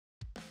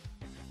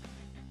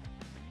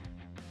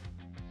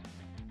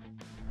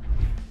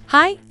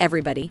Hi,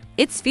 everybody.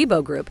 It's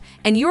FIBO Group,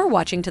 and you're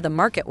watching to the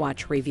Market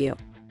Watch review.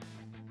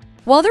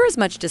 While there is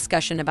much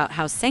discussion about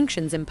how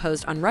sanctions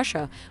imposed on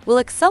Russia will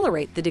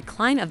accelerate the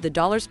decline of the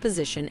dollar's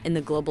position in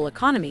the global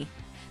economy,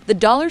 the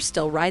dollar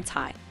still rides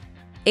high.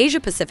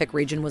 Asia-Pacific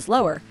region was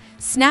lower,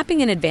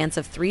 snapping in advance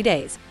of 3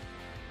 days.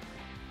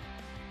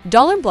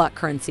 Dollar-bloc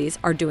currencies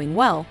are doing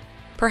well,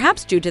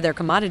 perhaps due to their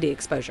commodity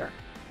exposure.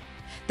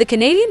 The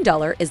Canadian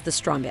dollar is the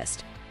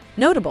strongest.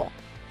 Notable: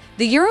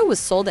 the euro was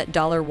sold at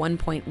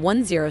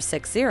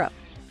 $1.1060.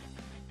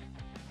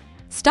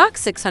 Stoxx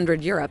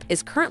 600 Europe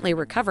is currently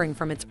recovering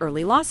from its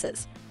early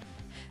losses.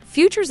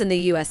 Futures in the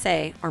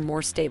USA are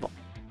more stable.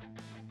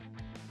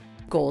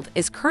 Gold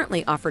is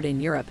currently offered in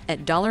Europe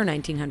at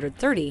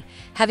 $1,930,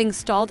 having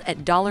stalled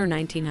at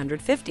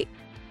 $1,950.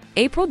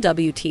 April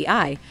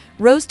WTI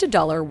rose to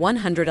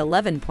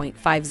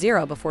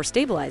 $111.50 before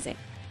stabilizing.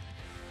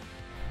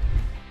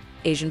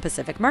 Asian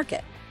Pacific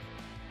market.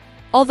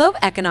 Although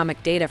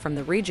economic data from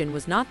the region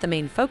was not the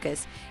main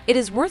focus, it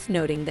is worth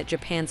noting that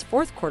Japan's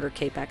fourth quarter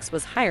capex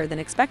was higher than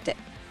expected.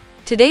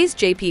 Today's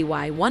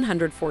JPY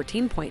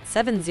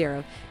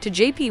 114.70 to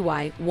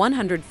JPY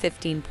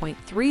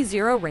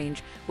 115.30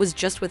 range was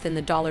just within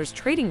the dollar's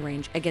trading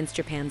range against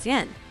Japan's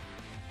yen.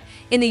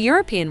 In the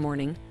European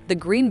morning, the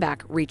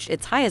greenback reached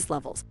its highest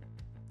levels.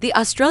 The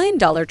Australian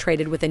dollar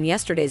traded within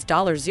yesterday's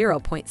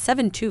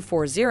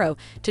 $0.7240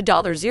 to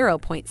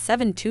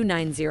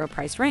 $0.7290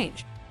 price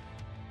range.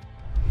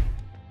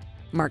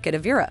 Market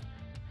of Europe.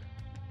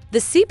 The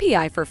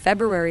CPI for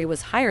February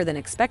was higher than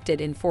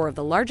expected in 4 of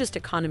the largest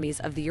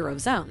economies of the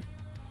Eurozone.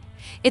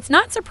 It's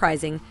not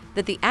surprising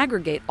that the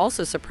aggregate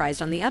also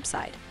surprised on the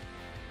upside.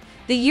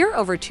 The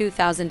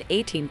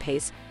year-over-2018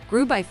 pace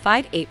grew by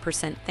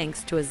 5.8%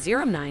 thanks to a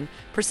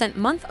 0.9%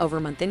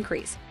 month-over-month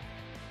increase.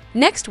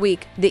 Next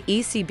week, the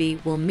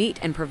ECB will meet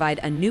and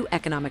provide a new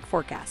economic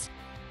forecast.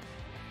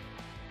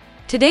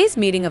 Today's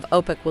meeting of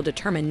OPEC will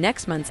determine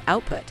next month's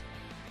output.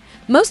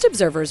 Most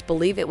observers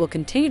believe it will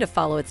continue to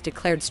follow its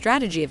declared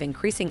strategy of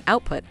increasing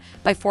output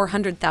by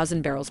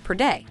 400,000 barrels per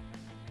day.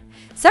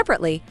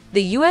 Separately,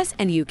 the US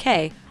and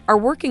UK are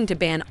working to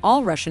ban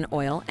all Russian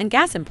oil and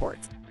gas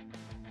imports.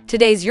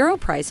 Today's euro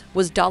price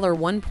was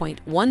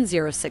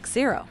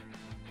 $1.1060.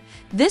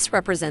 This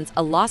represents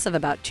a loss of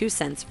about 2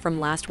 cents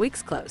from last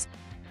week's close.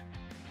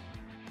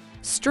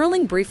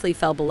 Sterling briefly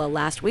fell below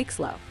last week's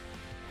low.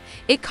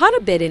 It caught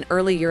a bid in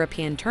early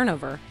European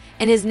turnover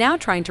and is now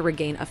trying to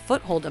regain a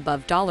foothold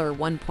above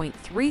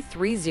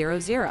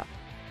 $1.3300.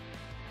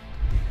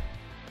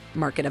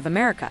 Market of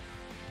America.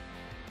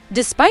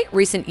 Despite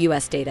recent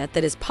U.S. data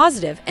that is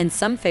positive and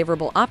some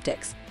favorable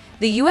optics,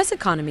 the U.S.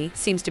 economy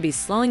seems to be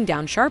slowing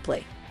down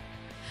sharply.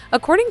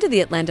 According to the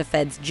Atlanta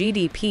Fed's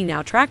GDP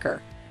Now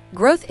tracker,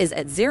 growth is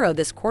at 0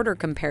 this quarter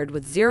compared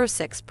with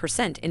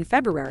 0.6% in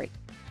February.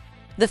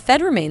 The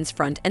Fed remains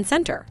front and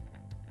center.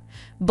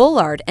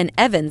 Bullard and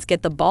Evans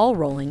get the ball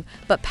rolling,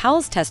 but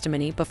Powell's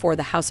testimony before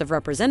the House of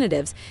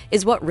Representatives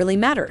is what really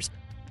matters.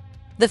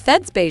 The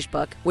Fed's Beige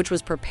Book, which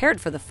was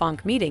prepared for the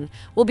FOMC meeting,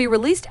 will be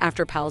released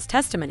after Powell's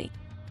testimony.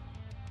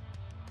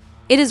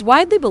 It is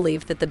widely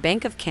believed that the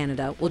Bank of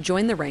Canada will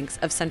join the ranks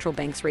of central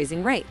banks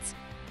raising rates.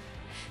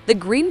 The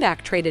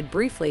greenback traded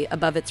briefly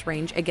above its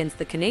range against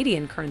the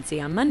Canadian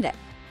currency on Monday.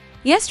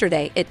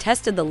 Yesterday, it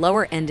tested the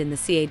lower end in the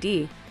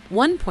CAD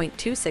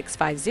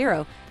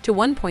 1.2650 to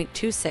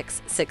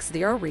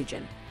 1.2660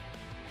 region.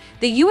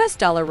 The US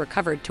dollar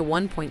recovered to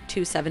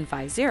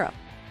 1.2750.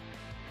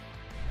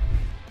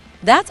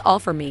 That's all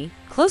for me.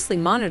 Closely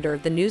monitor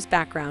the news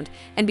background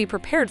and be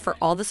prepared for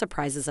all the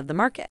surprises of the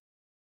market.